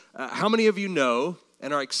How many of you know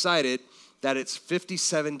and are excited that it's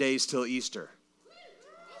 57 days till Easter?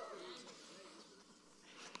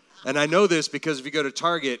 And I know this because if you go to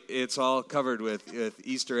Target, it's all covered with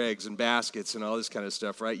Easter eggs and baskets and all this kind of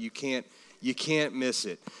stuff, right? You can't miss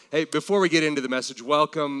it. Hey, before we get into the message,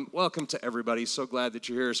 welcome to everybody. So glad that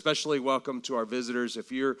you're here. Especially welcome to our visitors.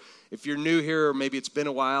 If you're new here, or maybe it's been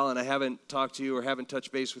a while and I haven't talked to you or haven't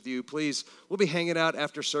touched base with you, please, we'll be hanging out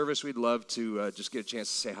after service. We'd love to just get a chance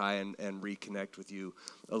to say hi and reconnect with you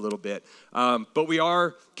a little bit. But we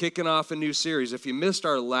are kicking off a new series. If you missed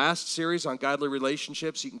our last series on godly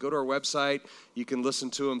relationships, you can go to our website. You can listen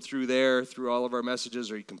to them through there, through all of our messages,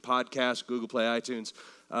 or you can podcast, Google Play, iTunes.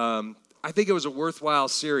 I think it was a worthwhile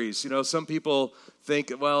series. You know, some people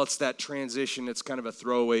think, well, it's that transition. It's kind of a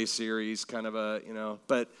throwaway series,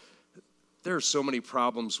 but there are so many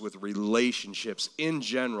problems with relationships in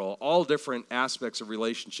general, all different aspects of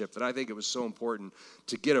relationship, that I think it was so important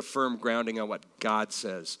to get a firm grounding on what God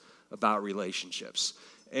says about relationships.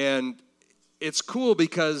 And it's cool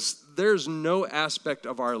because there's no aspect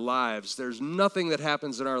of our lives, there's nothing that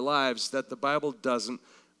happens in our lives that the Bible doesn't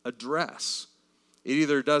address. It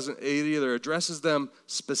either addresses them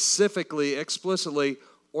specifically, explicitly,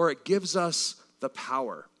 or it gives us the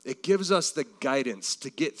power. It gives us the guidance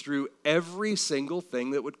to get through every single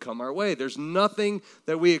thing that would come our way. There's nothing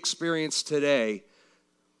that we experience today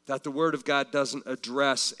that the Word of God doesn't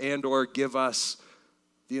address and or give us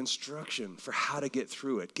the instruction for how to get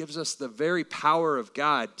through it. It gives us the very power of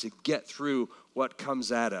God to get through what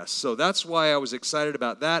comes at us. So that's why I was excited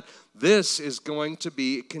about that. This is going to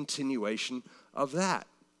be a continuation of that.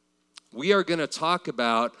 We are going to talk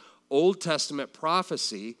about Old Testament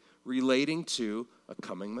prophecy relating to a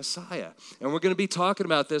coming Messiah. And we're going to be talking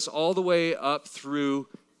about this all the way up through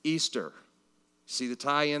Easter. See the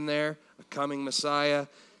tie in there? A coming Messiah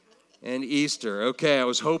and Easter. Okay, I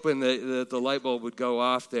was hoping that the light bulb would go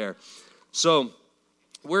off there. So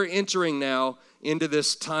we're entering now into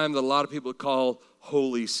this time that a lot of people call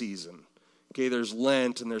holy season. Okay, there's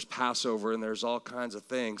Lent and there's Passover and there's all kinds of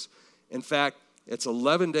things. In fact, it's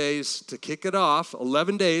 11 days to kick it off,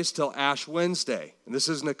 11 days till Ash Wednesday. And this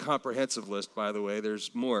isn't a comprehensive list, by the way.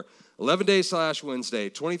 There's more. 11 days till Ash Wednesday,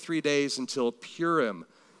 23 days until Purim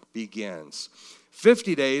begins,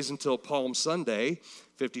 50 days until Palm Sunday,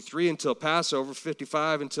 53 until Passover,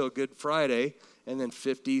 55 until Good Friday, and then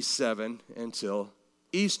 57 until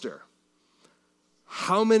Easter.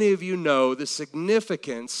 How many of you know the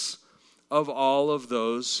significance of all of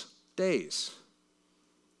those days?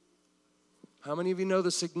 How many of you know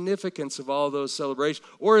the significance of all those celebrations?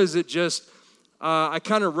 Or is it just, I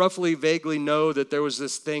kind of roughly, vaguely know that there was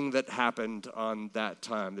this thing that happened on that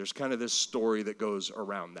time. There's kind of this story that goes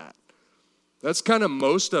around that. That's kind of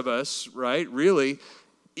most of us, right? Really,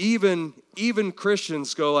 even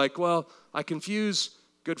Christians go like, well, I confuse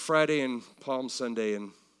Good Friday and Palm Sunday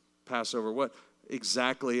and Passover. What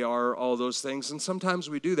exactly are all those things? And sometimes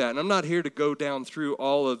we do that. And I'm not here to go down through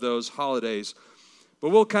all of those holidays, but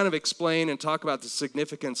we'll kind of explain and talk about the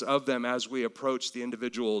significance of them as we approach the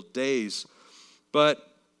individual days.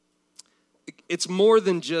 But it's more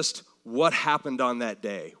than just what happened on that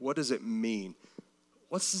day. What does it mean?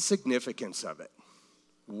 What's the significance of it?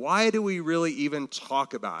 Why do we really even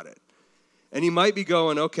talk about it? And you might be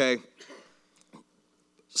going, okay,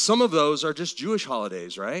 some of those are just Jewish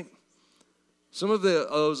holidays, right? Some of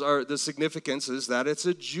those are the significance is that it's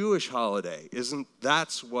a Jewish holiday.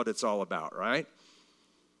 That's what it's all about, right?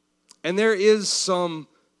 And there is some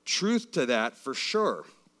truth to that for sure.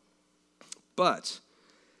 But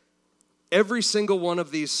every single one of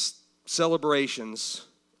these celebrations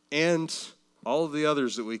and all of the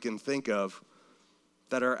others that we can think of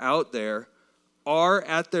that are out there are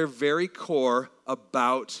at their very core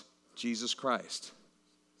about Jesus Christ.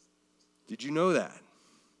 Did you know that?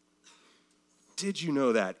 Did you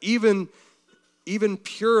know that? Even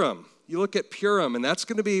Purim. You look at Purim, and that's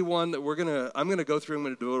going to be one that I'm going to go through. I'm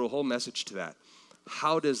going to devote a whole message to that.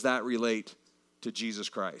 How does that relate to Jesus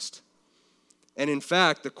Christ? And in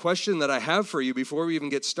fact, the question that I have for you before we even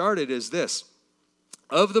get started is this.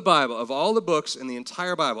 Of the Bible, of all the books in the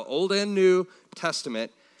entire Bible, Old and New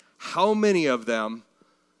Testament, how many of them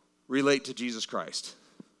relate to Jesus Christ?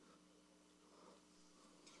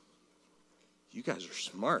 You guys are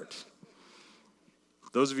smart.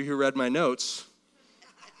 Those of you who read my notes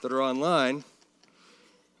that are online,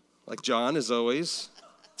 like John, as always,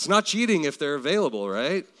 it's not cheating if they're available,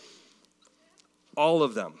 right? All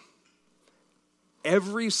of them.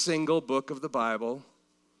 Every single book of the Bible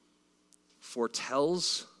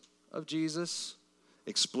foretells of Jesus,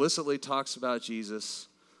 explicitly talks about Jesus,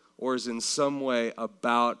 or is in some way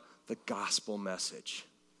about the gospel message.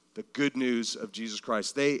 the good news of Jesus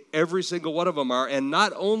Christ. Every single one of them are. And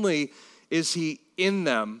not only is he in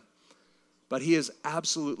them, but he is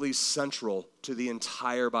absolutely central to the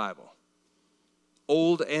entire Bible,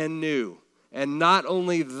 old and new. And not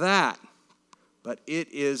only that, but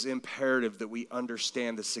it is imperative that we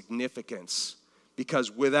understand the significance.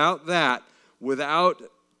 Because without that, without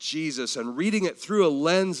Jesus and reading it through a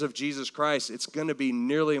lens of Jesus Christ, it's going to be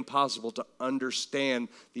nearly impossible to understand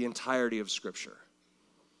the entirety of Scripture.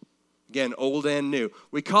 Again, old and new.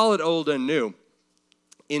 We call it old and new.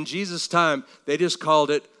 In Jesus' time, they just called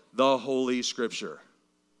it the Holy Scripture.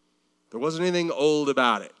 There wasn't anything old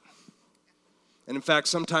about it. And in fact,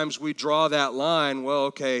 sometimes we draw that line, well,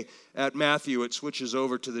 okay, at Matthew, it switches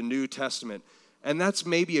over to the New Testament. And that's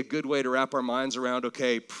maybe a good way to wrap our minds around,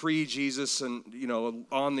 okay, pre-Jesus and,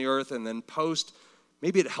 on the earth and then post.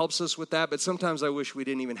 Maybe it helps us with that, but sometimes I wish we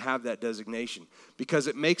didn't even have that designation because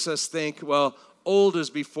it makes us think, well, old is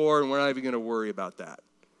before and we're not even going to worry about that.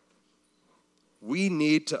 We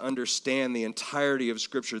need to understand the entirety of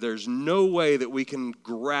Scripture. There's no way that we can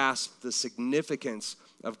grasp the significance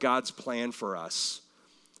of God's plan for us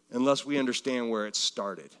unless we understand where it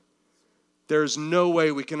started. There's no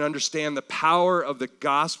way we can understand the power of the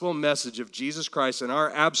gospel message of Jesus Christ and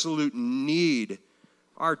our absolute need,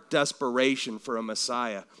 our desperation for a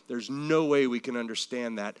Messiah. There's no way we can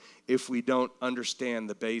understand that if we don't understand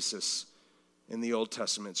the basis in the Old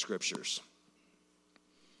Testament Scriptures.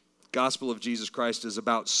 Gospel of Jesus Christ is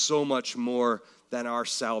about so much more than our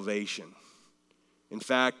salvation. In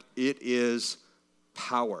fact, it is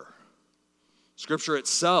power. Scripture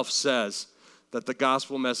itself says that the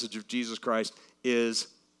gospel message of Jesus Christ is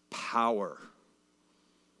power.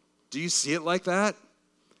 Do you see it like that?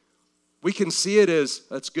 We can see it as,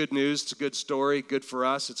 that's good news, it's a good story, good for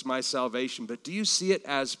us, it's my salvation. But do you see it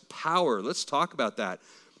as power? Let's talk about that.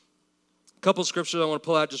 A couple scriptures I want to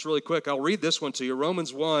pull out just really quick. I'll read this one to you.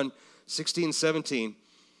 Romans 1, 16, 17.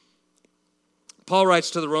 Paul writes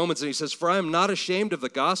to the Romans and he says, "For I am not ashamed of the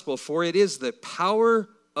gospel, for it is the power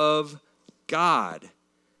of God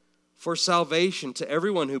for salvation to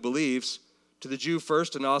everyone who believes, to the Jew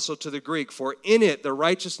first and also to the Greek. For in it the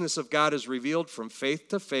righteousness of God is revealed from faith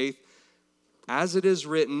to faith, as it is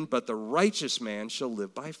written, but the righteous man shall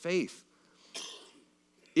live by faith."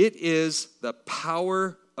 It is the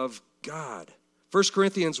power of God. 1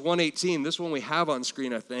 Corinthians 1:18, this one we have on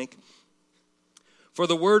screen, I think. "For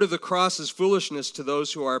the word of the cross is foolishness to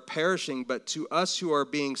those who are perishing, but to us who are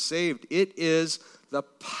being saved, it is the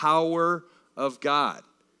power of God."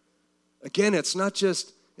 Again, it's not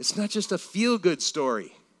just a feel-good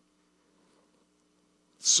story.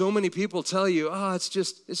 So many people tell you, oh, it's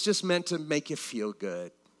just meant to make you feel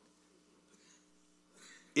good.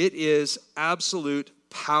 It is absolute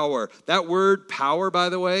power. That word power, by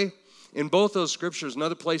the way, in both those scriptures and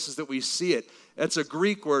other places that we see it, that's a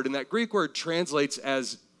Greek word, and that Greek word translates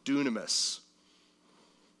as dunamis.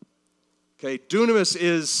 Okay, dunamis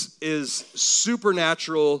is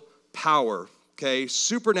supernatural power. Okay,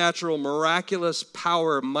 supernatural, miraculous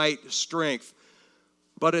power, might, strength.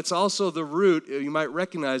 But it's also the root, you might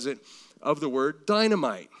recognize it, of the word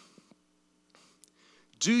dynamite.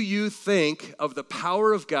 Do you think of the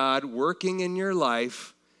power of God working in your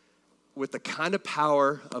life with the kind of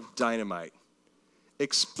power of dynamite?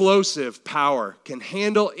 Explosive power, can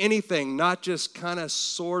handle anything, not just kind of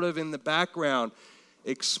sort of in the background.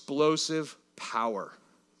 Explosive power.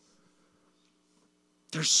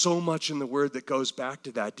 There's so much in the word that goes back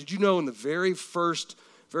to that. Did you know in the very first,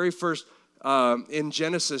 in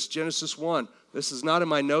Genesis 1, this is not in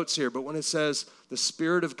my notes here, but when it says the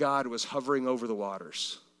Spirit of God was hovering over the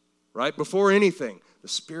waters, right? Before anything, the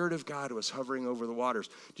Spirit of God was hovering over the waters.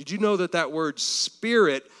 Did you know that word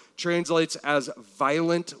spirit translates as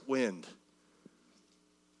violent wind?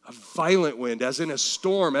 A violent wind, as in a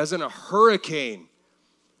storm, as in a hurricane.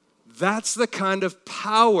 That's the kind of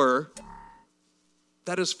power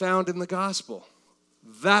that is found in the gospel.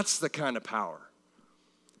 That's the kind of power.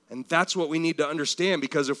 And that's what we need to understand,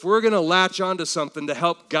 because if we're going to latch onto something to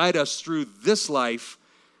help guide us through this life,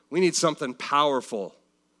 we need something powerful.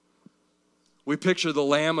 We picture the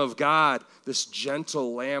Lamb of God, this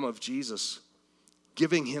gentle Lamb of Jesus,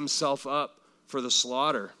 giving himself up for the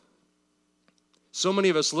slaughter. So many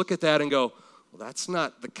of us look at that and go, well, that's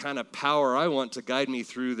not the kind of power I want to guide me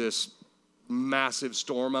through this massive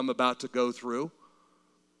storm I'm about to go through.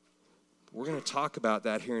 We're going to talk about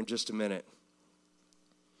that here in just a minute.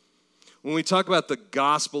 When we talk about the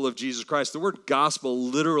gospel of Jesus Christ, the word gospel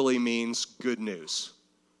literally means good news.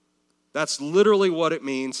 That's literally what it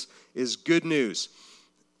means, is good news.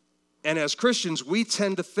 And as Christians, we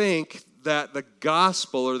tend to think that the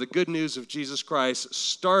gospel or the good news of Jesus Christ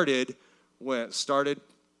started with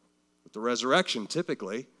the resurrection,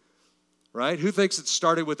 typically, right? Who thinks it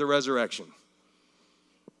started with the resurrection?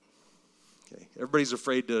 Okay, everybody's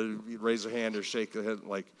afraid to raise their hand or shake their head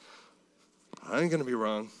like, I ain't going to be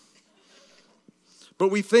wrong. But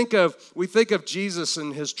we think of Jesus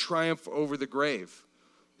and his triumph over the grave,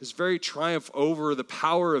 his very triumph over the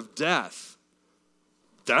power of death.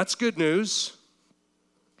 That's good news.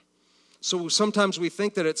 So sometimes we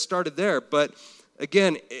think that it started there, but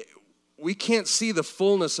again, we can't see the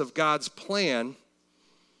fullness of God's plan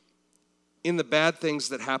in the bad things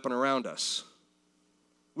that happen around us.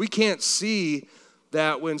 We can't see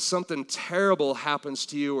that when something terrible happens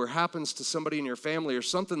to you or happens to somebody in your family or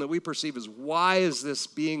something that we perceive as, why is this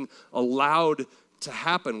being allowed to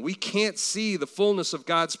happen? We can't see the fullness of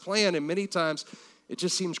God's plan, and many times it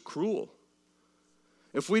just seems cruel.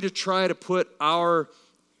 If we try to put our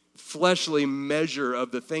fleshly measure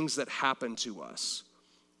of the things that happen to us,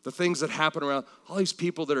 the things that happen around, all these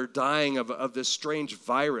people that are dying of this strange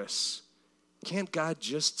virus, can't God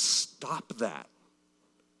just stop that?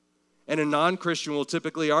 And a non-Christian will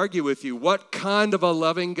typically argue with you, what kind of a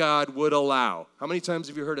loving God would allow? How many times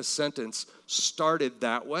have you heard a sentence started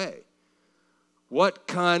that way? What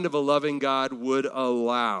kind of a loving God would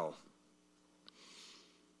allow?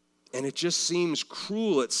 And it just seems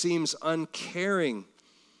cruel, it seems uncaring,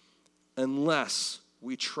 unless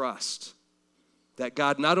we trust that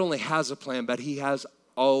God not only has a plan, but he has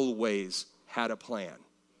always had a plan.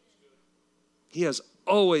 He has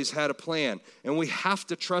always had a plan, and we have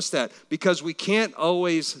to trust that because we can't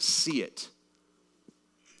always see it,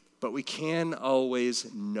 but we can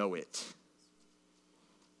always know it.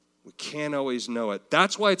 We can always know it.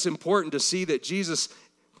 That's why it's important to see that Jesus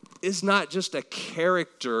is not just a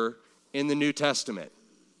character in the New Testament.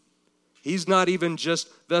 He's not even just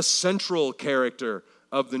the central character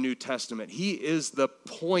of the New Testament. He is the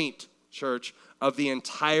point, church, of the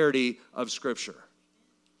entirety of Scripture.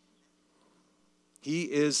 He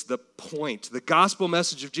is the point. The gospel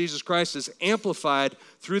message of Jesus Christ is amplified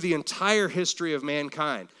through the entire history of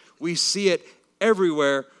mankind. We see it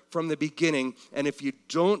everywhere from the beginning, and if you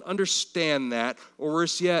don't understand that, or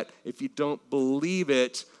worse yet, if you don't believe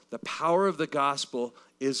it, the power of the gospel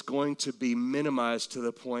is going to be minimized to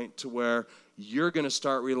the point to where you're going to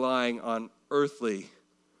start relying on earthly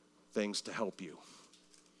things to help you.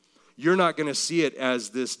 You're not going to see it as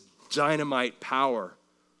this dynamite power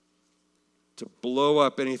to blow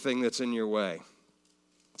up anything that's in your way.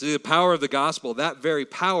 See, the power of the gospel, that very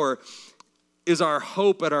power is our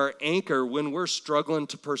hope and our anchor when we're struggling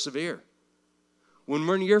to persevere.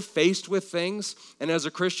 When you're faced with things, and as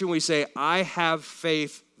a Christian we say, I have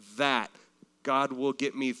faith that God will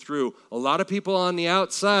get me through. A lot of people on the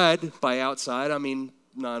outside, by outside I mean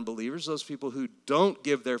non-believers, those people who don't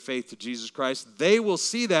give their faith to Jesus Christ, they will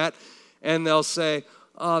see that and they'll say,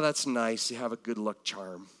 oh, that's nice, you have a good luck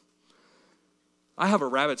charm. I have a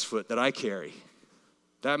rabbit's foot that I carry.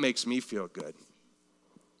 That makes me feel good.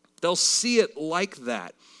 They'll see it like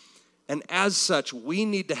that. And as such, we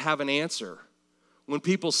need to have an answer. When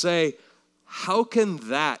people say, how can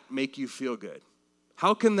that make you feel good?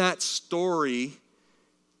 How can that story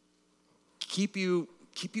keep you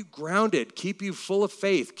grounded, keep you full of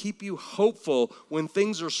faith, keep you hopeful when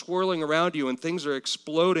things are swirling around you and things are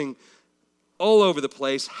exploding all over the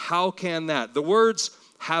place? How can that? The words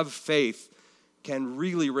have faith can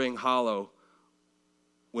really ring hollow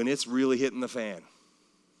when it's really hitting the fan.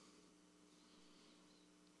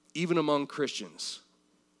 Even among Christians,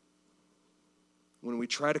 when we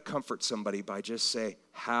try to comfort somebody by just say,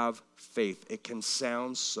 have faith, it can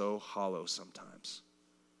sound so hollow sometimes.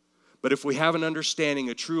 But if we have an understanding,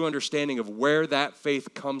 a true understanding of where that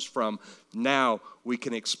faith comes from, now we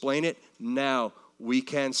can explain it. Now we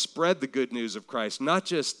can spread the good news of Christ, not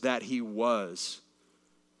just that he was,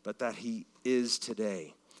 but that he is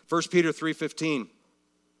today. 1 Peter 3:15.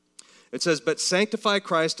 It says, but sanctify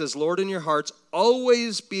Christ as Lord in your hearts,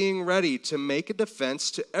 always being ready to make a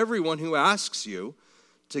defense to everyone who asks you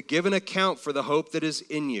to give an account for the hope that is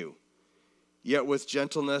in you, yet with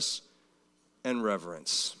gentleness and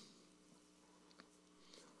reverence.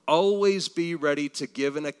 Always be ready to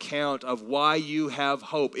give an account of why you have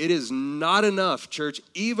hope. It is not enough, church,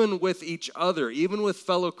 even with each other, even with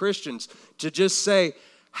fellow Christians, to just say,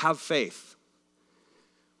 have faith.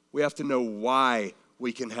 We have to know why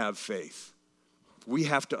we can have faith. We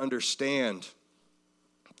have to understand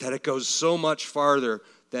that it goes so much farther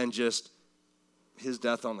than just his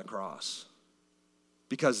death on the cross.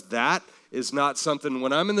 Because that is not something,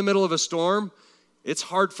 when I'm in the middle of a storm, it's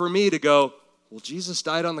hard for me to go, well, Jesus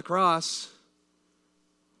died on the cross.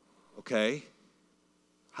 Okay,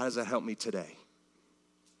 how does that help me today?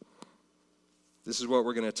 This is what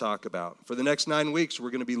we're going to talk about. For the next 9 weeks, we're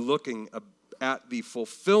going to be looking at the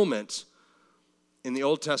fulfillment in the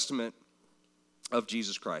Old Testament of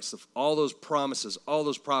Jesus Christ. Of all those promises, all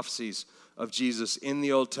those prophecies of Jesus in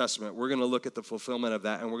the Old Testament, we're going to look at the fulfillment of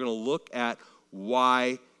that, and we're going to look at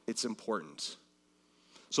why it's important.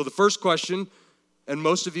 So the first question, and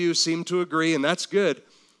most of you seem to agree, and that's good,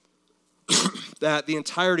 that the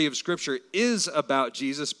entirety of Scripture is about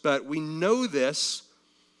Jesus, but we know this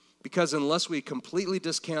because unless we completely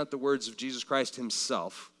discount the words of Jesus Christ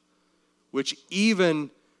himself, which even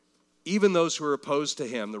those who were opposed to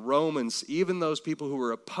him, the Romans, even those people who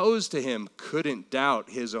were opposed to him couldn't doubt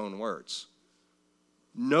his own words.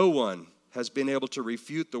 No one has been able to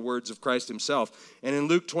refute the words of Christ himself. And in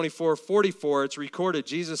Luke 24:44, it's recorded,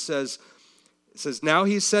 Jesus says, "Now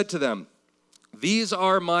he said to them, 'These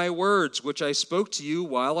are my words which I spoke to you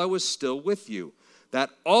while I was still with you,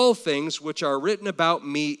 that all things which are written about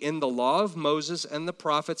me in the law of Moses and the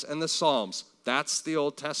prophets and the Psalms,'" that's the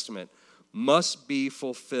Old Testament, "'must be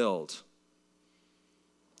fulfilled."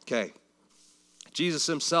 Okay. Jesus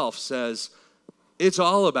himself says it's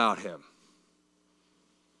all about him.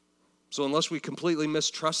 So unless we completely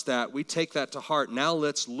mistrust that, we take that to heart. Now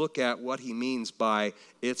let's look at what he means by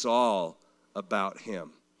it's all about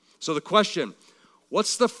him. So the question,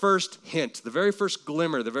 what's the first hint, the very first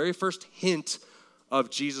glimmer, the very first hint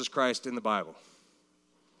of Jesus Christ in the Bible?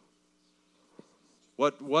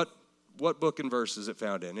 What book and verse is it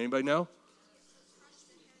found in? Anybody know?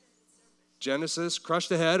 Genesis, crushed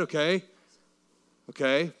the head, okay.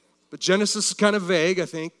 Okay. But Genesis is kind of vague, I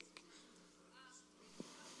think.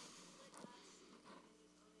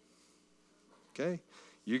 Okay.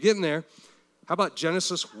 You're getting there. How about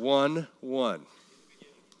Genesis 1:1?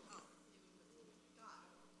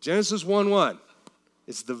 Genesis 1:1.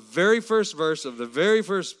 It's the very first verse of the very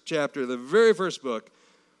first chapter, the very first book.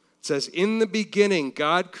 It says, "In the beginning,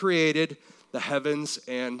 God created the heavens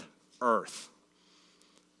and earth."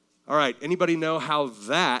 All right, anybody know how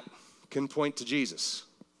that can point to Jesus?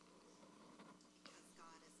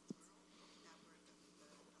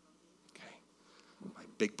 Okay, my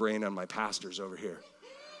big brain on my pastors over here.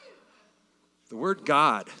 The word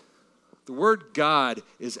God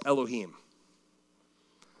is Elohim.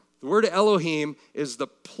 The word Elohim is the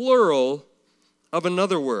plural of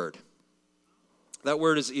another word. That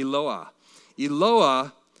word is Eloah.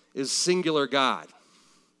 Eloah is singular God.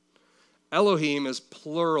 Elohim is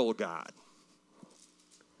plural God.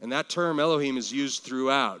 And that term Elohim is used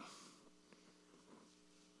throughout.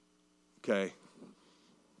 Okay.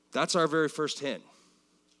 That's our very first hint.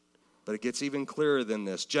 But it gets even clearer than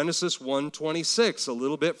this. Genesis 1:26, a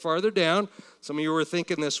little bit farther down. Some of you were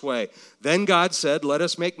thinking this way. "Then God said, 'Let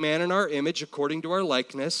us make man in our image according to our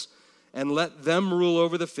likeness, and let them rule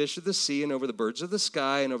over the fish of the sea and over the birds of the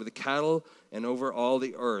sky and over the cattle and over all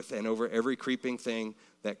the earth and over every creeping thing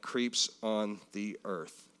that creeps on the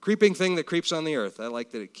earth.'" Creeping thing that creeps on the earth. I like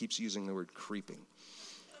that it keeps using the word creeping.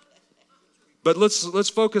 But let's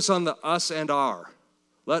focus on the us and our.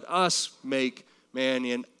 Let us make man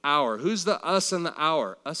in our. Who's the us and the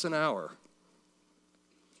our? Us and our.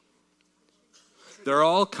 There are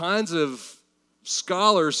all kinds of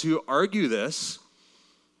scholars who argue this.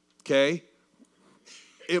 Okay?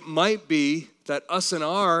 It might be that us and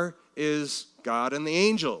our is God and the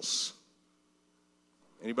angels.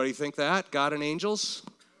 Anybody think that? God and angels?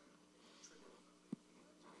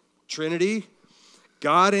 Trinity?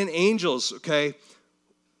 God and angels, okay?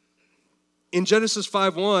 In Genesis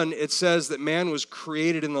 5:1, it says that man was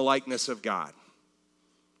created in the likeness of God.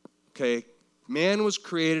 Okay? Man was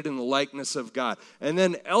created in the likeness of God. And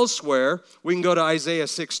then elsewhere, we can go to Isaiah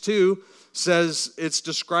 6:2, says it's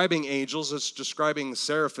describing angels, it's describing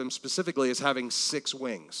seraphim specifically as having 6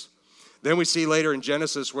 wings. Then we see later in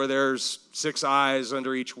Genesis where there's 6 eyes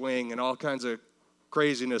under each wing and all kinds of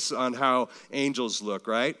craziness on how angels look,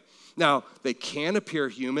 right? Now, they can appear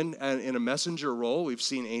human in a messenger role. We've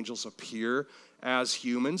seen angels appear as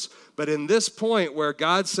humans. But in this point where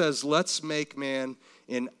God says, let's make man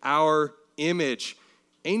in our image,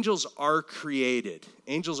 angels are created.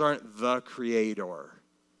 Angels aren't the creator.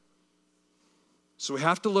 So we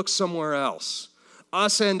have to look somewhere else.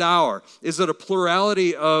 Us and our. Is it a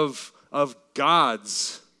plurality of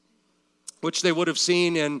gods, which they would have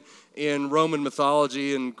seen in Roman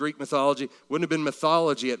mythology and Greek mythology? Wouldn't have been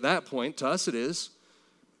mythology at that point. To us it is.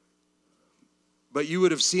 But you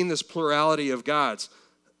would have seen this plurality of gods.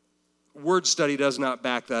 Word study does not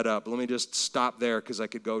back that up. Let me just stop there because I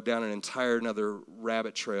could go down an entire another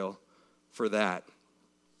rabbit trail for that.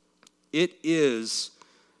 It is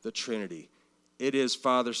the Trinity. It is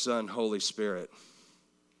Father, Son, Holy Spirit.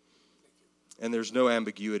 And there's no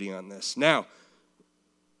ambiguity on this. Now,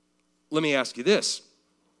 let me ask you this.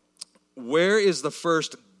 Where is the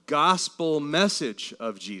first gospel message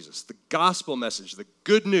of Jesus? The gospel message, the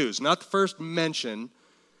good news, not the first mention.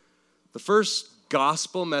 The first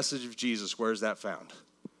gospel message of Jesus, where is that found?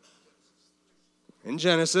 In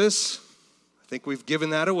Genesis. I think we've given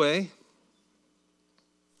that away.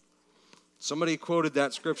 Somebody quoted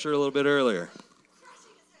that scripture a little bit earlier.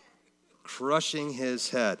 Crushing his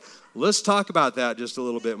head. Let's talk about that just a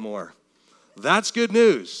little bit more. That's good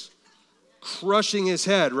news. Crushing his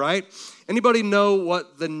head, right? Anybody know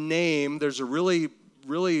what the name, there's a really,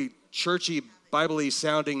 really churchy, Bible-y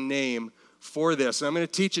sounding name for this. And I'm going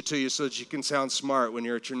to teach it to you so that you can sound smart when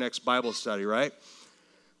you're at your next Bible study, right?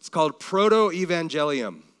 It's called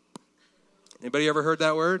proto-evangelium. Anybody ever heard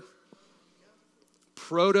that word?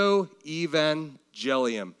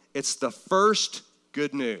 Proto-evangelium. It's the first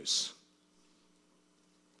good news.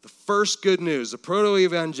 The first good news, the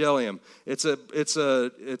proto-evangelium. It's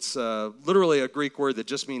literally a Greek word that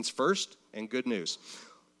just means first and good news.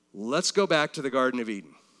 Let's go back to the Garden of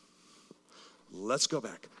Eden. Let's go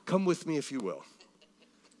back. Come with me if you will.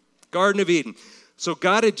 Garden of Eden. So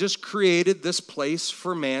God had just created this place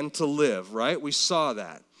for man to live, right? We saw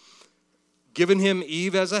that. Given him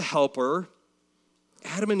Eve as a helper,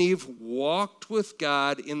 Adam and Eve walked with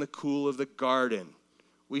God in the cool of the garden.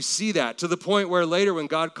 We see that to the point where later when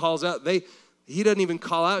God calls out, he doesn't even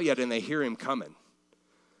call out yet and they hear him coming.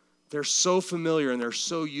 They're so familiar and they're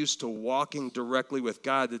so used to walking directly with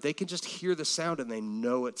God that they can just hear the sound and they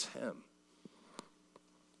know it's him.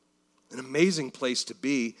 An amazing place to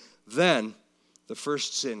be. Then the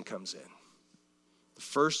first sin comes in. The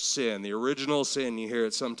first sin, the original sin, you hear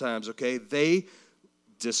it sometimes, okay? They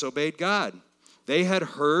disobeyed God. They had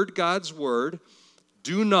heard God's word.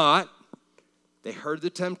 Do not. They heard the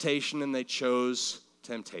temptation and they chose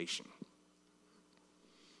temptation.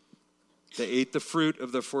 They ate the fruit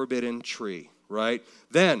of the forbidden tree, right?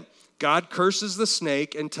 Then God curses the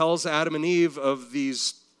snake and tells Adam and Eve of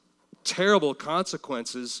these terrible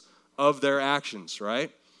consequences of their actions, right?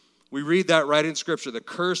 We read that right in Scripture. The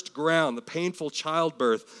cursed ground, the painful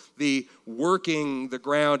childbirth, the working the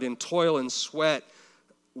ground in toil and sweat.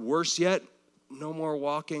 Worse yet, no more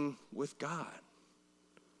walking with God.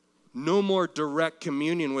 No more direct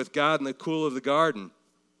communion with God in the cool of the garden.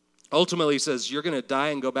 Ultimately, he says, you're going to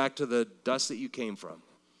die and go back to the dust that you came from.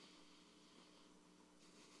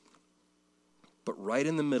 But right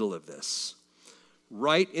in the middle of this,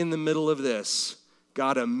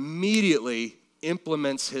 God immediately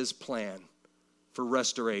implements his plan for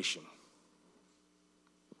restoration.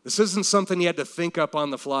 This isn't something he had to think up on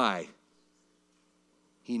the fly.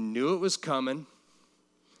 He knew it was coming.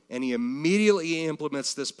 And he immediately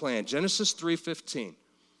implements this plan. Genesis 3:15.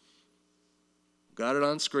 Got it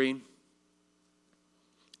on screen.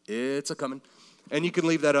 It's a coming. And you can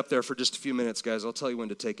leave that up there for just a few minutes, guys. I'll tell you when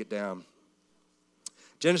to take it down.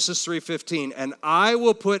 Genesis 3:15. And I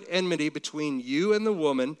will put enmity between you and the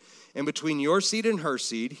woman, and between your seed and her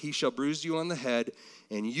seed. He shall bruise you on the head,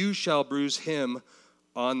 and you shall bruise him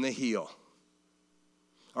on the heel.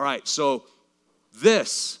 All right, so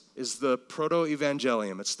this is the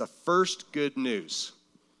proto-evangelium. It's the first good news.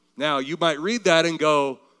 Now, you might read that and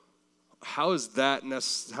go, how is that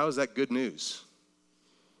good news?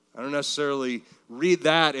 I don't necessarily read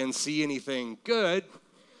that and see anything good.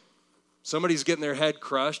 Somebody's getting their head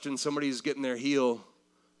crushed and somebody's getting their heel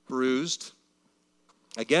bruised.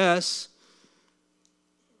 I guess.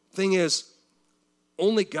 Thing is,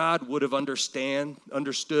 only God would have understood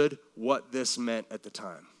what this meant at the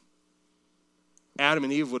time. Adam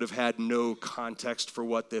and Eve would have had no context for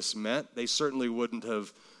what this meant. They certainly wouldn't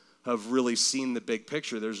have really seen the big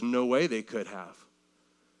picture. There's no way they could have.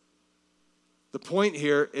 The point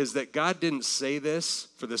here is that God didn't say this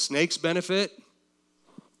for the snake's benefit.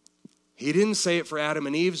 He didn't say it for Adam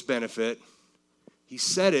and Eve's benefit. He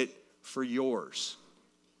said it for yours.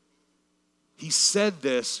 He said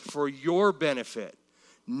this for your benefit,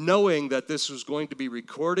 knowing that this was going to be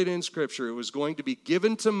recorded in Scripture. It was going to be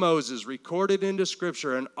given to Moses, recorded into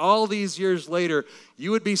Scripture, and all these years later,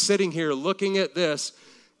 you would be sitting here looking at this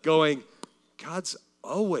going, God's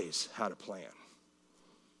always had a plan.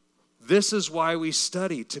 This is why we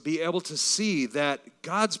study, to be able to see that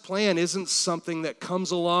God's plan isn't something that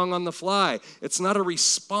comes along on the fly. It's not a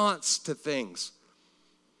response to things.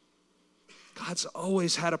 God's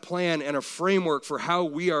always had a plan and a framework for how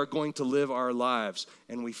we are going to live our lives,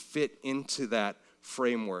 and we fit into that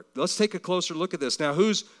framework. Let's take a closer look at this. Now,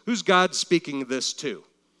 who's God speaking this to?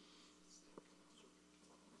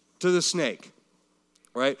 To the snake.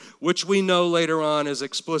 right? Which we know later on is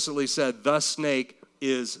explicitly said, the snake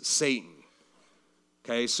is Satan.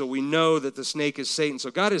 Okay, so we know that the snake is Satan. So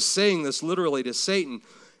God is saying this literally to Satan.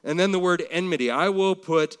 And then the word enmity. I will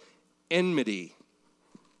put enmity.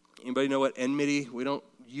 Anybody know what enmity? We don't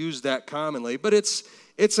use that commonly, but it's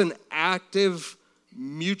an active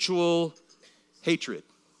mutual hatred.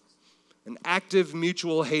 An active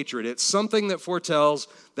mutual hatred. It's something that foretells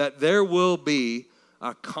that there will be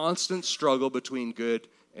a constant struggle between good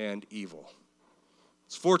and evil.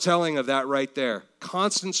 It's foretelling of that right there.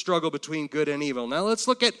 Constant struggle between good and evil. Now let's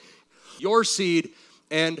look at your seed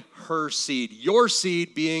and her seed. Your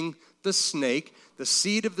seed being the snake. The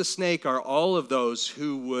seed of the snake are all of those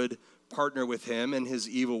who would partner with him in his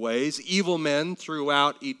evil ways. Evil men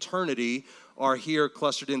throughout eternity are here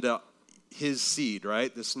clustered into his seed,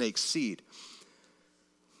 right? The snake's seed.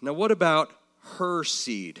 Now what about her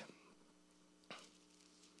seed?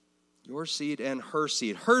 Your seed and her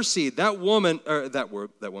seed. Her seed, that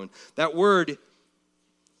word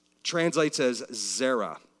translates as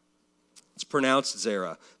Zerah. It's pronounced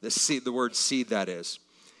Zerah. The word seed, that is.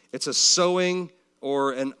 It's a sowing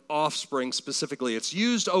or an offspring specifically. It's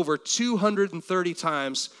used over 230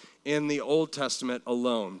 times in the Old Testament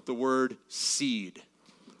alone, the word seed.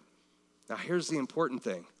 Now here's the important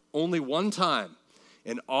thing. Only one time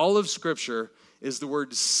in all of Scripture is the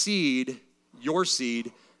word seed, your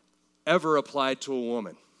seed, ever applied to a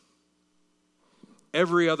woman.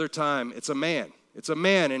 Every other time, it's a man. It's a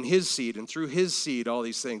man and his seed, and through his seed, all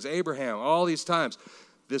these things. Abraham, all these times.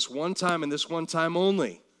 This one time and this one time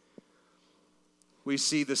only, we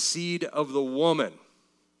see the seed of the woman.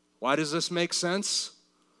 Why does this make sense?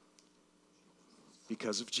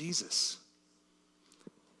 Because of Jesus.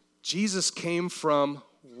 Jesus came from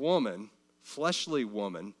woman, fleshly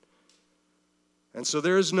woman, and so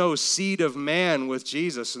there is no seed of man with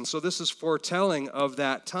Jesus. And so this is foretelling of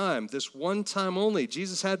that time. This one time only.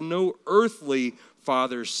 Jesus had no earthly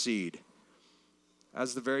father's seed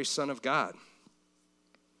as the very Son of God.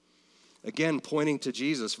 Again, pointing to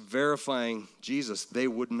Jesus, verifying Jesus. They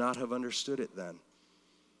would not have understood it then.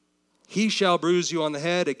 He shall bruise you on the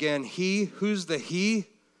head. Again, he. Who's the he?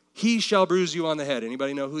 He shall bruise you on the head.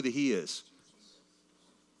 Anybody know who the he is?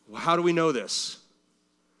 Well, how do we know this?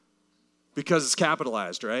 Because it's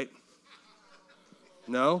capitalized, right?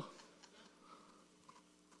 No?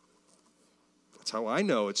 That's how I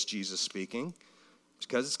know it's Jesus speaking. It's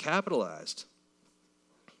because it's capitalized.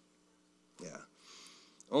 Yeah.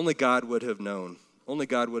 Only God would have known. Only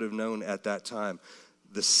God would have known at that time.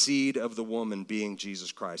 The seed of the woman being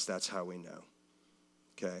Jesus Christ. That's how we know.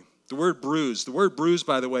 Okay. The word bruise. The word bruise,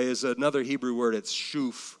 by the way, is another Hebrew word. It's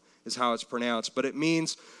shuf is how it's pronounced. But it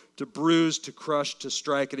means to bruise, to crush, to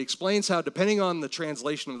strike. It explains how, depending on the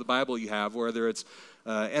translation of the Bible you have, whether it's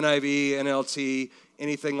NIV, NLT,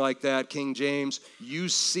 anything like that, King James, you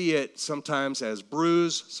see it sometimes as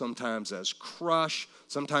bruise, sometimes as crush,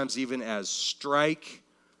 sometimes even as strike.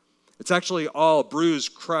 It's actually all bruise,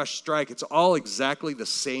 crush, strike. It's all exactly the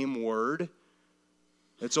same word.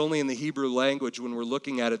 It's only in the Hebrew language when we're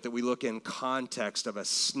looking at it that we look in context of a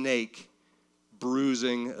snake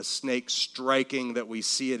bruising, a snake striking, that we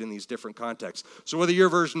see it in these different contexts. So whether your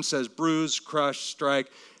version says bruise, crush,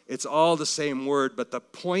 strike, it's all the same word, but the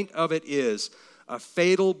point of it is a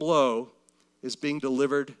fatal blow is being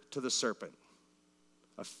delivered to the serpent.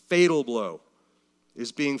 A fatal blow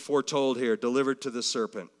is being foretold here, delivered to the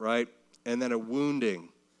serpent, right? And then a wounding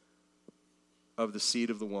of the seed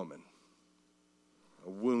of the woman. A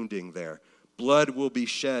wounding there. Blood will be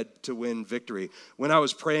shed to win victory. When I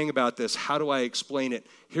was praying about this, how do I explain it?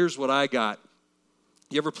 Here's what I got.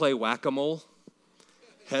 You ever play whack-a-mole?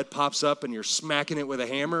 Head pops up and you're smacking it with a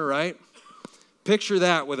hammer, right? Picture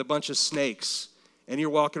that with a bunch of snakes. And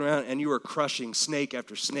you're walking around and you are crushing snake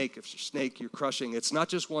after snake after snake. You're crushing. It's not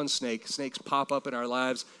just one snake. Snakes pop up in our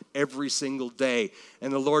lives every single day.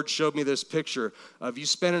 And the Lord showed me this picture of you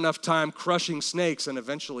spend enough time crushing snakes and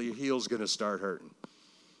eventually your heel's going to start hurting.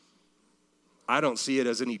 I don't see it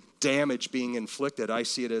as any damage being inflicted. I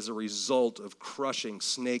see it as a result of crushing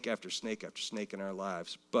snake after snake after snake in our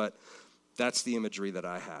lives. But that's the imagery that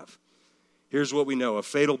I have. Here's what we know. A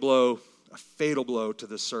fatal blow to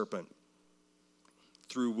the serpent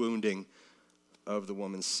through wounding of the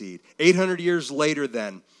woman's seed. 800 years later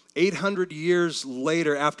then, 800 years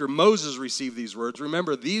later after Moses received these words,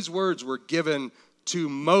 remember these words were given to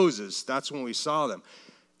Moses. That's when we saw them.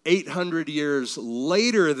 800 years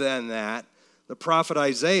later than that, the prophet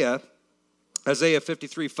Isaiah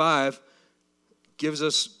 53:5, gives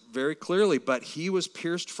us very clearly, but he was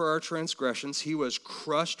pierced for our transgressions, he was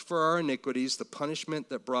crushed for our iniquities, the punishment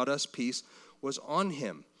that brought us peace was on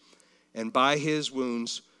him. and by his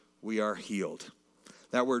wounds we are healed.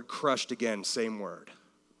 That word crushed again, same word.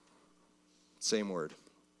 Same word.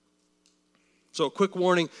 So a quick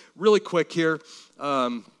warning, really quick here.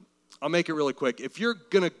 I'll make it really quick. If you're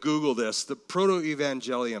going to Google this, the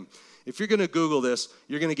Proto-Evangelium, if you're going to Google this,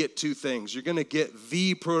 you're going to get two things. You're going to get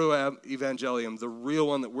the Proto-Evangelium, the real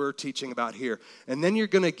one that we're teaching about here. And then you're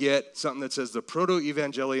going to get something that says the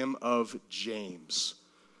Proto-Evangelium of James.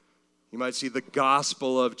 You might see the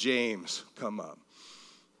Gospel of James come up.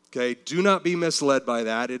 Okay, do not be misled by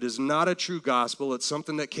that. It is not a true gospel. It's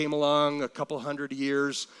something that came along a couple hundred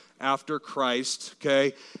years after Christ,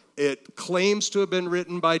 okay? It claims to have been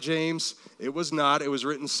written by James. It was not. It was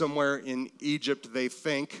written somewhere in Egypt, they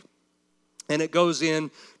think. And it goes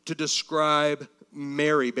in to describe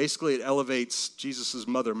Mary. Basically, it elevates Jesus'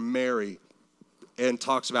 mother, Mary, and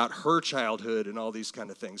talks about her childhood and all these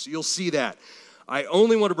kind of things. So you'll see that. I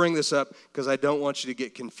only want to bring this up because I don't want you to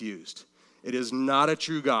get confused. It is not a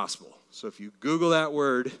true gospel. So if you Google that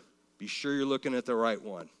word, be sure you're looking at the right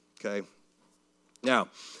one, okay? Now,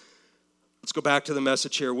 let's go back to the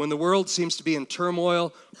message here. When the world seems to be in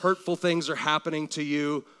turmoil, hurtful things are happening to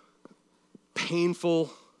you,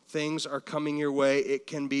 painful things are coming your way, it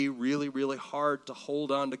can be really, really hard to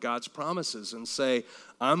hold on to God's promises and say,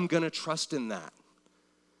 I'm going to trust in that.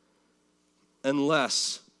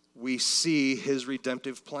 Unless we see his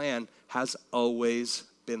redemptive plan has always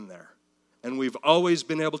been there. And we've always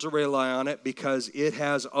been able to rely on it because it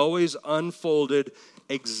has always unfolded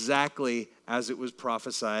exactly as it was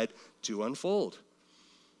prophesied to unfold.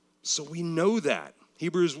 So we know that.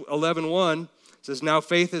 Hebrews 11:1 says, now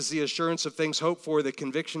faith is the assurance of things hoped for, the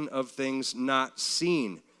conviction of things not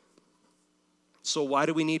seen. So why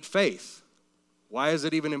do we need faith? Why is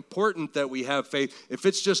it even important that we have faith? If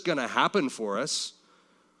it's just going to happen for us,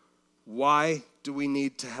 why do we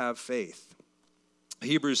need to have faith?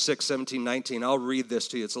 Hebrews 6:17-19. I'll read this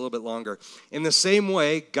to you. It's a little bit longer. In the same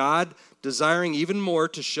way, God, desiring even more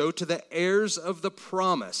to show to the heirs of the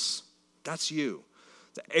promise, that's you,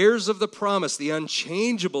 the heirs of the promise, the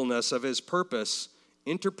unchangeableness of his purpose,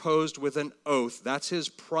 interposed with an oath, that's his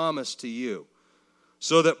promise to you,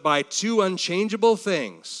 so that by two unchangeable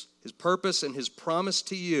things, his purpose and his promise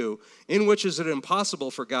to you, in which is it impossible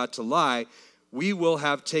for God to lie, we will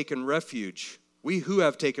have taken refuge. We who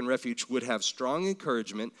have taken refuge would have strong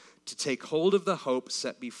encouragement to take hold of the hope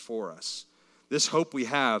set before us. This hope we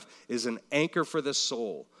have is an anchor for the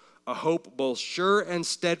soul, a hope both sure and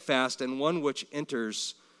steadfast, and one which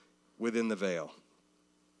enters within the veil.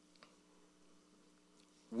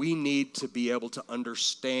 We need to be able to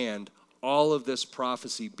understand all of this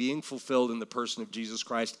prophecy being fulfilled in the person of Jesus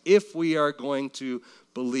Christ if we are going to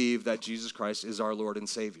believe that Jesus Christ is our Lord and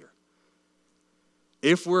Savior.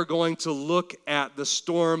 If we're going to look at the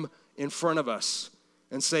storm in front of us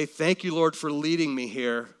and say, thank you, Lord, for leading me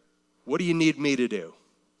here, what do you need me to do?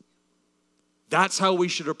 That's how we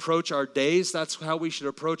should approach our days. That's how we should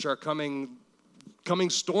approach our coming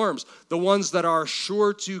storms, the ones that are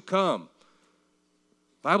sure to come.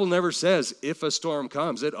 The Bible never says if a storm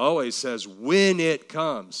comes. It always says when it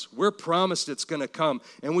comes. We're promised it's going to come,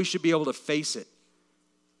 and we should be able to face it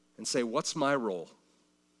and say, what's my role?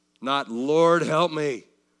 Not, Lord, help me.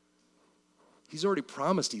 He's already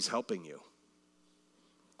promised he's helping you.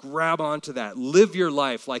 Grab onto that. Live your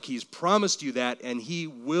life like he's promised you that, and he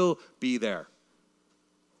will be there.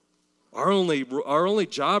 Our only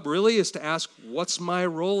job really is to ask, what's my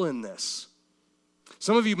role in this?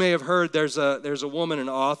 Some of you may have heard there's a woman, an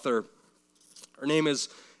author. Her name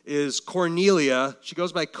is Cornelia. She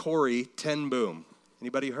goes by Corrie ten Boom.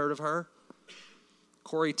 Anybody heard of her?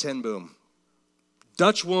 Corrie ten Boom.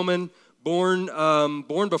 Dutch woman, born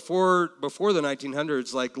before the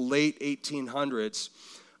 1900s, like late 1800s.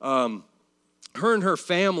 Her and her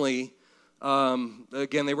family,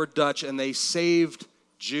 again, they were Dutch, and they saved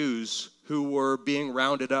Jews who were being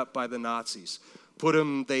rounded up by the Nazis.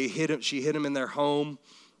 She hid them in their home,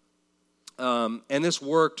 and this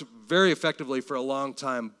worked very effectively for a long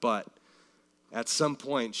time. But at some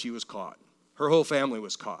point, she was caught. Her whole family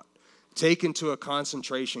was caught, taken to a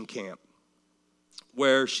concentration camp,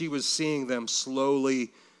 where she was seeing them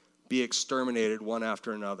slowly be exterminated one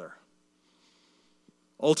after another.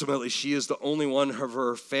 Ultimately, she is the only one of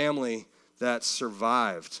her family that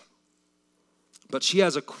survived. But she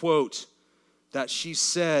has a quote that she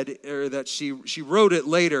said, or that she wrote it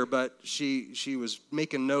later, but she was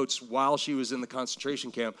making notes while she was in the concentration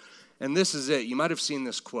camp. And this is it. You might have seen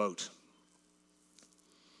this quote.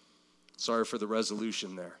 Sorry for the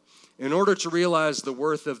resolution there. In order to realize the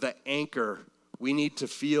worth of the anchor, we need to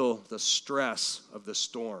feel the stress of the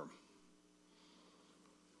storm.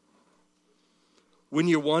 When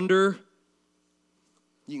you wonder,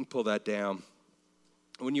 you can pull that down.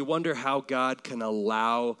 When you wonder how God can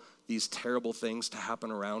allow these terrible things to happen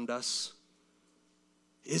around us,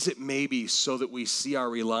 is it maybe so that we see our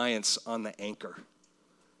reliance on the anchor?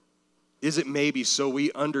 Is it maybe so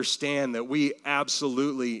we understand that we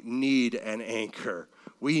absolutely need an anchor?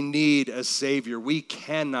 We need a Savior. We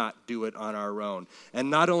cannot do it on our own. And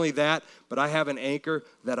not only that, but I have an anchor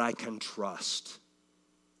that I can trust.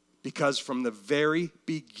 Because from the very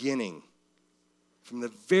beginning, from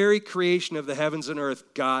the very creation of the heavens and earth,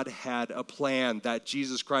 God had a plan that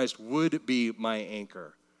Jesus Christ would be my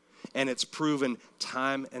anchor. And it's proven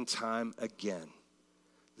time and time again.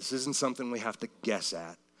 This isn't something we have to guess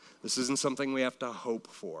at. This isn't something we have to hope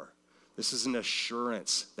for. This is an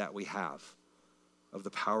assurance that we have of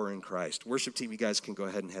the power in Christ. Worship team, you guys can go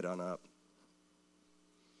ahead and head on up.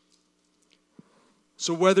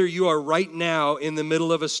 So whether you are right now in the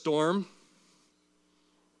middle of a storm,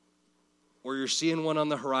 or you're seeing one on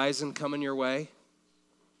the horizon coming your way,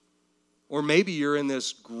 or maybe you're in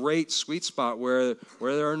this great sweet spot where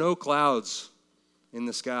there are no clouds in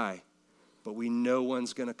the sky, but we know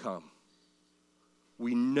one's going to come.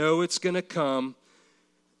 We know it's going to come.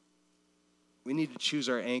 We need to choose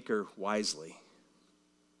our anchor wisely.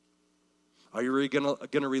 Are you really going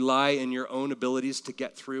to rely in your own abilities to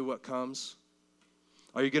get through what comes?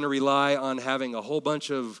 Are you going to rely on having a whole bunch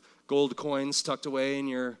of gold coins tucked away in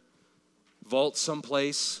your vault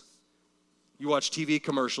someplace? You watch TV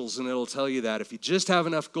commercials and it'll tell you that if you just have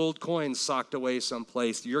enough gold coins socked away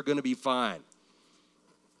someplace, you're going to be fine.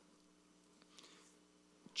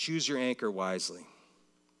 Choose your anchor wisely.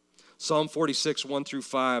 Psalm 46, 1 through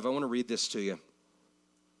 5. I want to read this to you.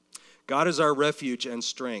 God is our refuge and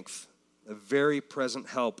strength, a very present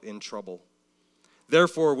help in trouble.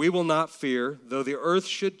 Therefore, we will not fear, though the earth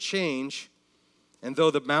should change, and though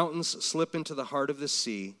the mountains slip into the heart of the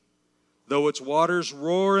sea, though its waters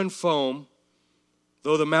roar and foam,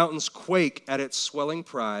 though the mountains quake at its swelling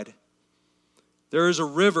pride. There is a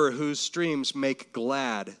river whose streams make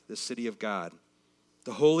glad the city of God,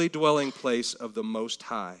 the holy dwelling place of the Most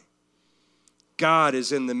High. God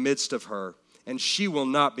is in the midst of her, and she will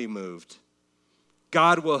not be moved.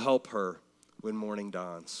 God will help her when morning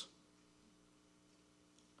dawns.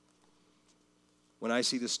 When I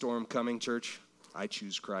see the storm coming, church, I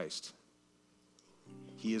choose Christ.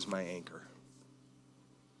 He is my anchor.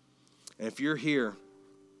 And if you're here,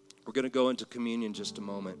 we're going to go into communion in just a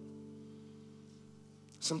moment.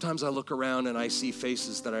 Sometimes I look around and I see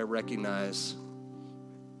faces that I recognize.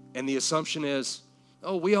 And the assumption is,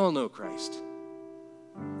 oh, we all know Christ.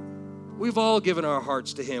 We've all given our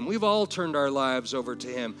hearts to him. We've all turned our lives over to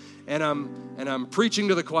him. And I'm preaching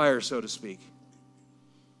to the choir, so to speak.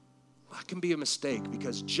 That can be a mistake,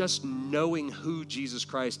 because just knowing who Jesus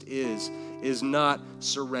Christ is not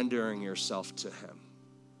surrendering yourself to him.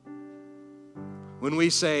 When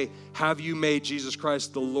we say, have you made Jesus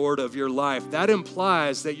Christ the Lord of your life, that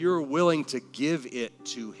implies that you're willing to give it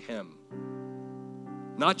to him.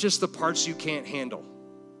 Not just the parts you can't handle.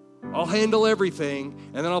 I'll handle everything,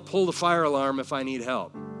 and then I'll pull the fire alarm if I need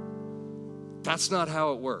help. That's not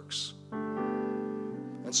how it works.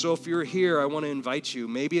 And so if you're here, I want to invite you.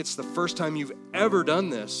 Maybe it's the first time you've ever done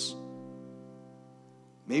this.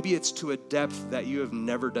 Maybe it's to a depth that you have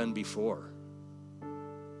never done before.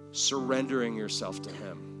 Surrendering yourself to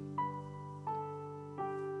him.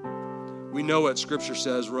 We know what Scripture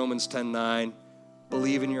says, Romans 10:9.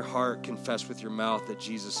 Believe in your heart, confess with your mouth that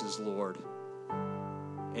Jesus is Lord,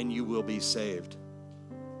 and you will be saved.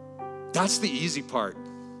 That's the easy part.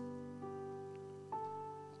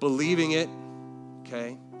 Believing it,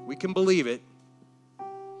 okay? We can believe it.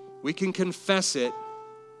 We can confess it,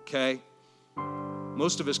 okay?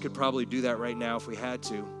 Most of us could probably do that right now if we had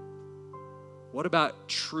to. What about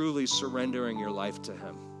truly surrendering your life to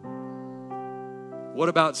him? What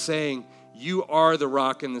about saying, you are the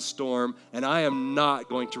rock in the storm, and I am not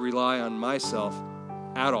going to rely on myself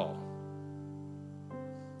at all.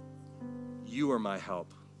 You are my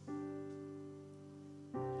help.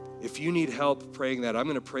 If you need help praying that, I'm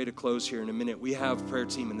going to pray to close here in a minute. We have a prayer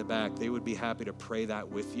team in the back. They would be happy to pray that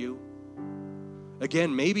with you.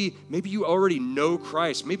 Again, maybe you already know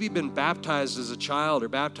Christ. Maybe you've been baptized as a child or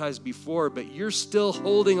baptized before, but you're still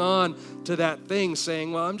holding on to that thing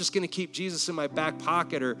saying, well, I'm just going to keep Jesus in my back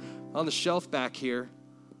pocket or on the shelf back here.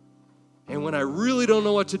 And when I really don't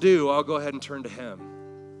know what to do, I'll go ahead and turn to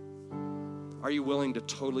him. Are you willing to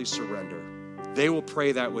totally surrender They will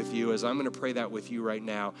pray that with you as I'm going to pray that with you right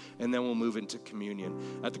now, and then we'll move into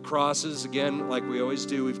communion. At the crosses, again, like we always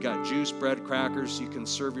do, we've got juice, bread, crackers. You can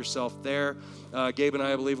serve yourself there. Gabe and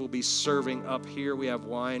I believe, will be serving up here. We have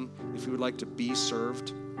wine if you would like to be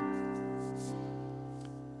served.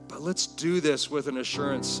 But let's do this with an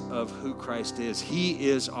assurance of who Christ is. He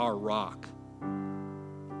is our rock.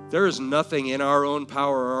 There is nothing in our own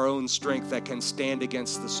power or our own strength that can stand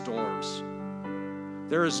against the storms.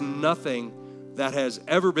 There is nothing that has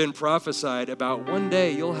ever been prophesied about one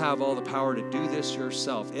day you'll have all the power to do this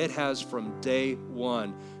yourself. It has from day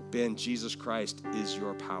one been Jesus Christ is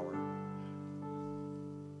your power.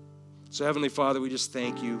 So Heavenly Father, we just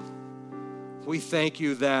thank you. We thank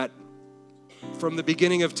you that from the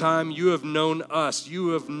beginning of time, you have known us. You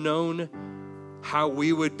have known how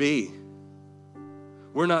we would be.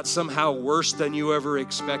 We're not somehow worse than you ever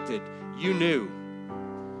expected. You knew,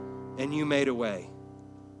 and you made a way.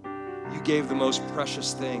 You gave the most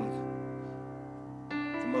precious thing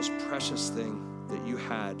that you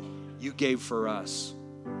had, you gave for us.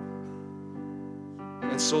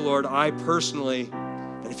 And so, Lord, I personally,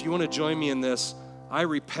 and if you want to join me in this, I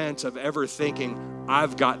repent of ever thinking,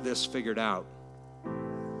 I've got this figured out.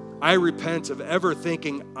 I repent of ever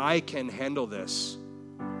thinking, I can handle this.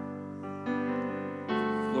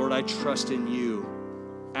 Lord, I trust in you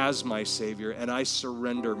as my Savior, and I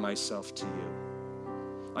surrender myself to you.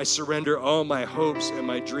 I surrender all my hopes and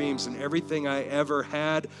my dreams and everything I ever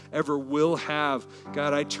had, ever will have.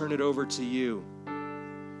 God, I turn it over to you.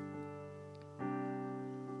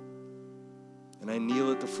 And I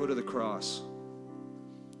kneel at the foot of the cross.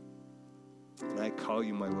 And I call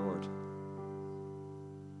you my Lord.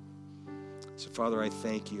 So, Father, I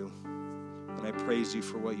thank you. And I praise you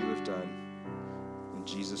for what you have done. In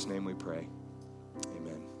Jesus' name we pray.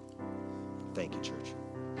 Amen. Thank you, church.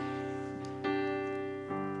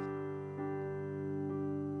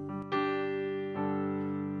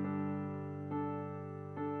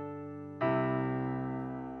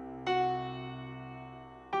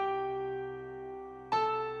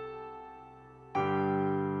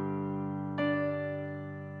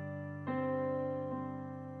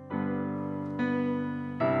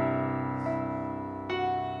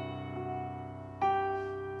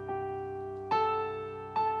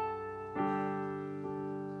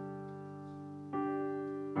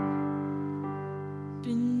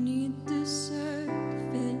 Beneath the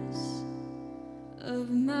surface of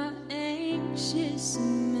my anxious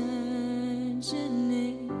imagination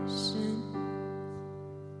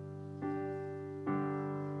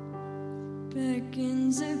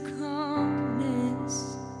beckons a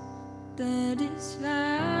calmness that is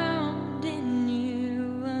found in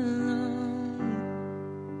you alone.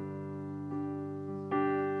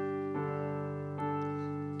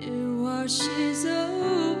 It washes over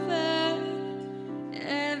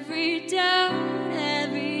every doubt,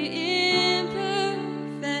 every imperfection.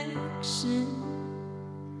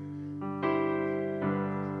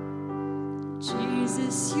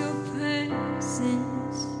 Jesus, your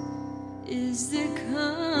presence is the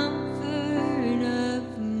comfort of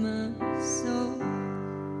my soul.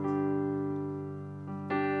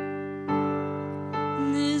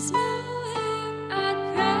 There's nowhere I'd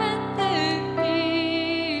rather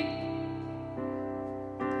be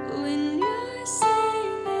when you're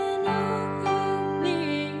singing over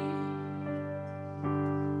me.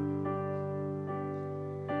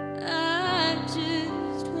 I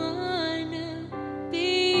just wanna be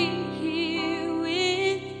here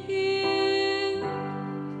with you.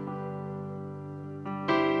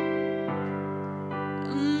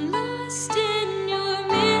 I'm lost in your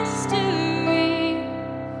mystery.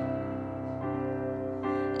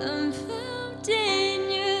 I'm found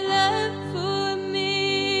in your love for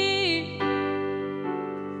me.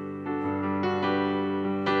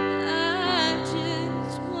 I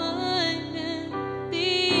just wanna be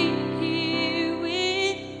here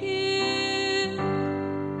with you.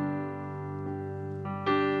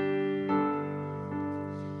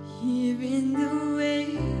 Here in the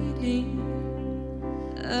waiting,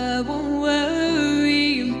 I won't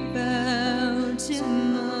worry about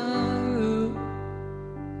tomorrow.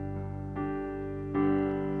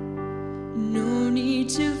 No need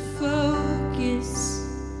to focus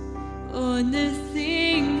on the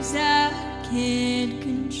things I can't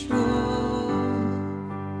control.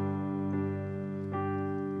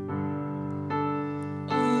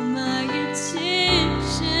 All my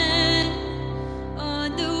attention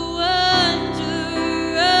on the wonder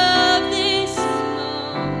of this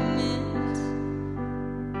moment.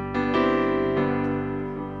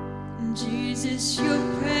 Jesus, your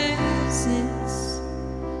presence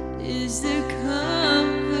is the